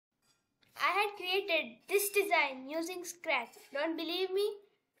created this design using Scratch. Don't believe me?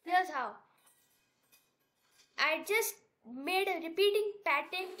 Here's how. I just made a repeating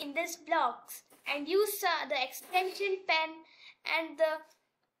pattern in these blocks and used the extension pen and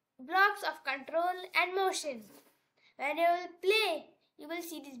the blocks of control and motion. When you will play, you will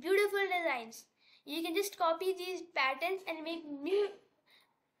see these beautiful designs. You can just copy these patterns and make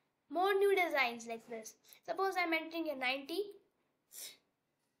more new designs like this. Suppose I'm entering a 90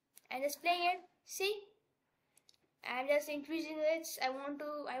 and just playing it. See, I'm just increasing it. I want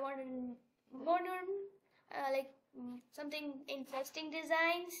more new, something interesting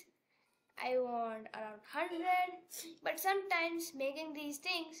designs. I want around 100, but sometimes making these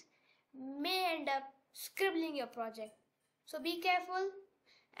things may end up scribbling your project. So be careful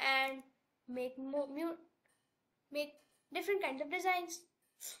and make different kinds of designs.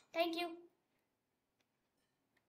 Thank you.